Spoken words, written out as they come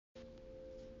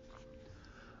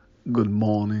Good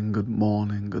morning, good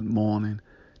morning, good morning.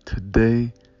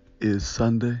 Today is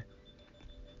Sunday,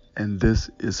 and this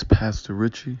is Pastor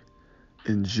Richie.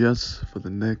 And just for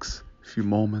the next few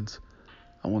moments,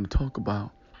 I want to talk about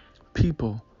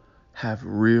people have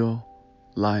real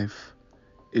life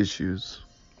issues.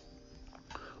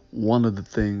 One of the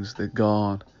things that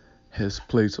God has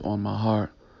placed on my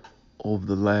heart over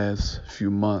the last few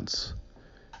months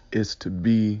is to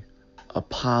be a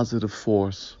positive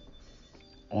force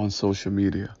on social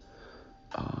media.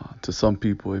 To some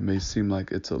people, it may seem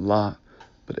like it's a lot,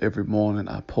 but every morning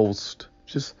I post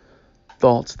just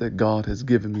thoughts that God has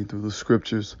given me through the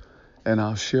scriptures, and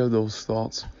I'll share those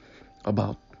thoughts,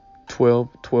 about 12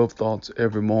 thoughts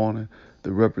every morning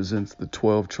that represents the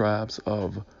 12 tribes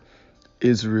of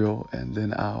Israel, and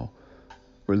then I'll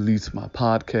release my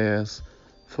podcast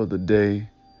for the day,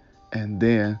 and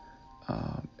then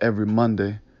every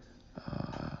Monday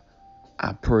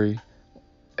I pray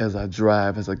as I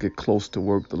drive, as I get close to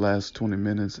work, the last 20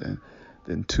 minutes. And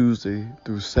then Tuesday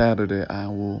through Saturday, I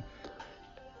will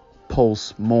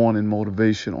post morning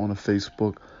motivation on a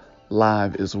Facebook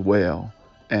Live as well.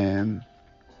 And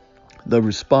the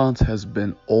response has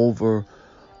been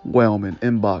overwhelming.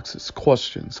 Inboxes,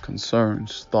 questions,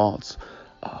 concerns, thoughts,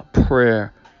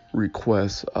 prayer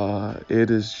requests. It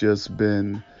has just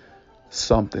been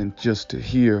something just to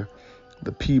hear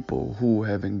the people who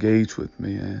have engaged with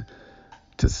me and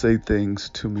to say things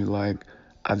to me like,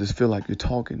 I just feel like you're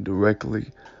talking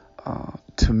directly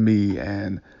to me,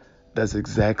 and that's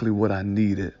exactly what I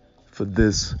needed for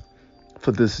this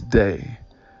day.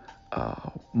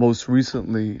 Most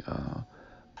recently,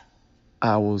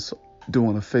 I was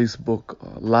doing a Facebook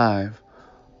Live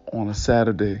on a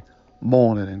Saturday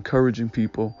morning, encouraging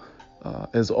people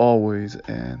as always,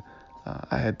 and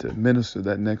I had to minister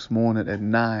that next morning at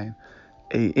 9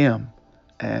 a.m.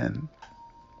 and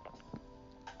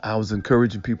I was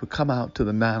encouraging people, come out to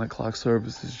the 9 o'clock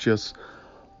service. It's just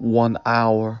 1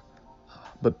 hour.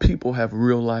 But people have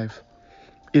real life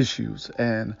issues.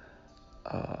 And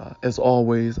as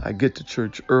always, I get to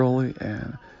church early,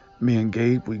 and me and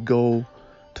Gabe, we go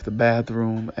to the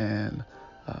bathroom and,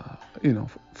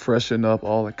 freshen up,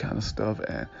 all that kind of stuff.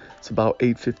 And it's about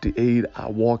 8:58. I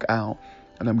walk out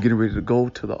and I'm getting ready to go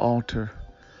to the altar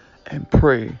and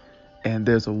pray. And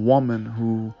there's a woman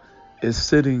who is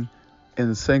sitting in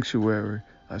the sanctuary.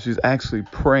 She's actually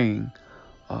praying.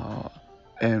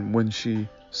 And when she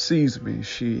sees me,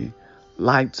 she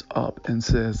lights up and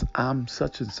says, I'm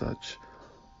such and such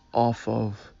off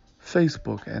of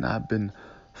Facebook, and I've been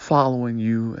following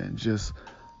you and just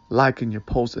liking your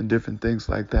posts and different things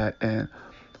like that. And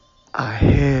I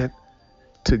had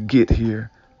to get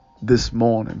here this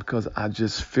morning because I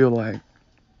just feel like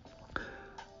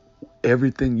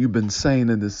everything you've been saying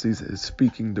in this season is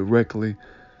speaking directly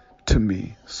to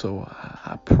me. So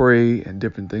I pray and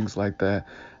different things like that.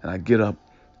 And I get up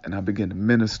and I begin to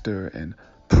minister and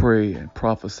pray and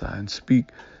prophesy and speak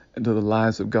into the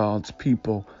lives of God's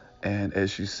people. And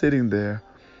as she's sitting there,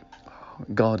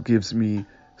 God gives me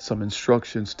some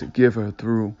instructions to give her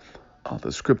through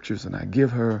the scriptures. And I give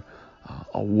her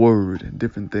a word and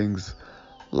different things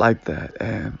like that.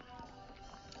 And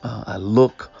I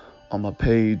look on my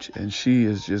page, and she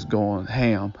is just going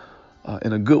ham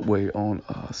in a good way on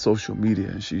social media,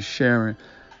 and she's sharing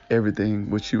everything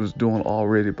what she was doing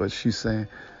already, but she's saying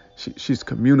she's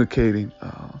communicating.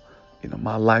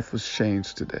 My life was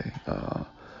changed today.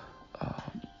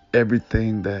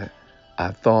 Everything that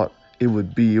I thought it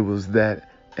would be, it was that,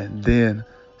 and then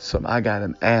some. I got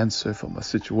an answer from a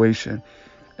situation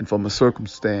and from a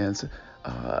circumstance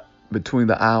between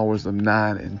the hours of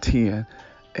 9 and 10,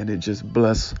 and it just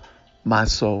blessed my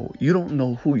soul. You don't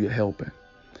know who you're helping.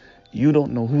 You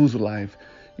don't know whose life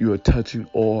you are touching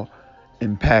or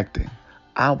impacting.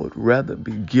 I would rather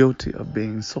be guilty of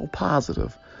being so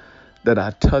positive that I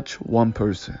touch one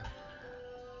person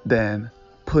than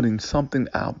putting something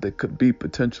out that could be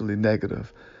potentially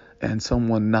negative and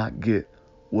someone not get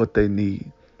what they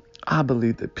need. I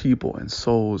believe that people and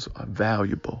souls are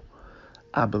valuable.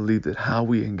 I believe that how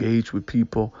we engage with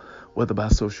people, whether by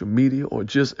social media or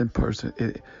just in person,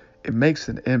 it makes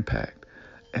an impact,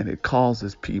 and it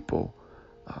causes people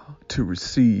to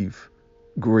receive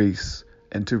grace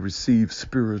and to receive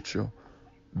spiritual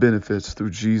benefits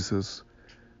through Jesus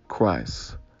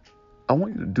Christ. I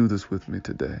want you to do this with me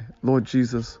today. Lord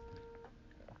Jesus,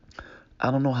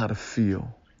 I don't know how to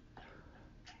feel.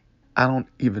 I don't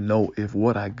even know if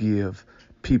what I give,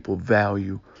 people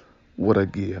value what I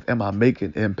give. Am I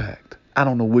making impact? I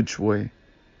don't know which way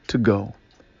to go,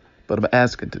 but I'm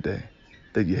asking today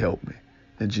that you help me.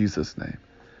 In Jesus' name,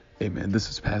 amen. This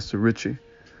is Pastor Richie.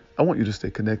 I want you to stay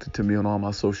connected to me on all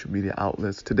my social media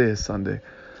outlets. Today is Sunday.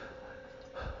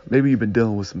 Maybe you've been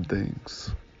dealing with some things.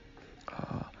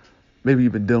 Maybe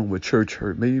you've been dealing with church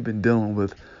hurt. Maybe you've been dealing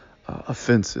with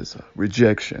offenses,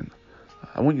 rejection.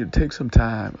 I want you to take some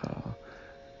time,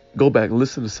 go back and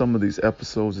listen to some of these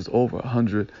episodes. It's over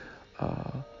 100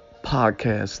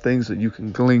 podcasts, things that you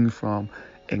can glean from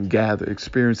and gather,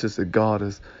 experiences that God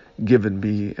has given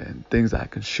me and things I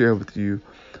can share with you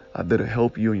that'll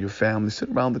help you and your family. Sit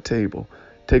around the table,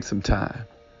 take some time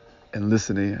and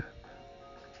listen in.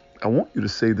 I want you to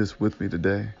say this with me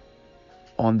today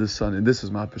on this Sunday. And this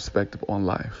is my perspective on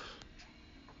life.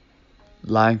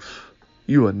 Life,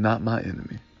 you are not my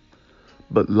enemy,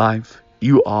 but life,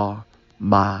 you are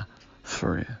my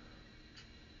friend.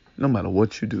 No matter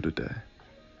what you do today,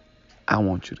 I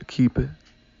want you to keep it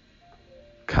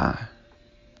kind.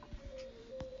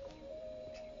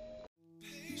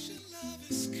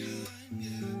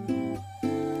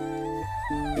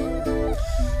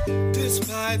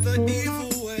 Despite the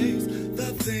evil ways,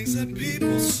 the things that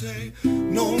people say,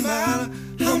 no matter,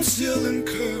 I'm still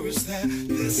encouraged that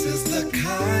this is the kind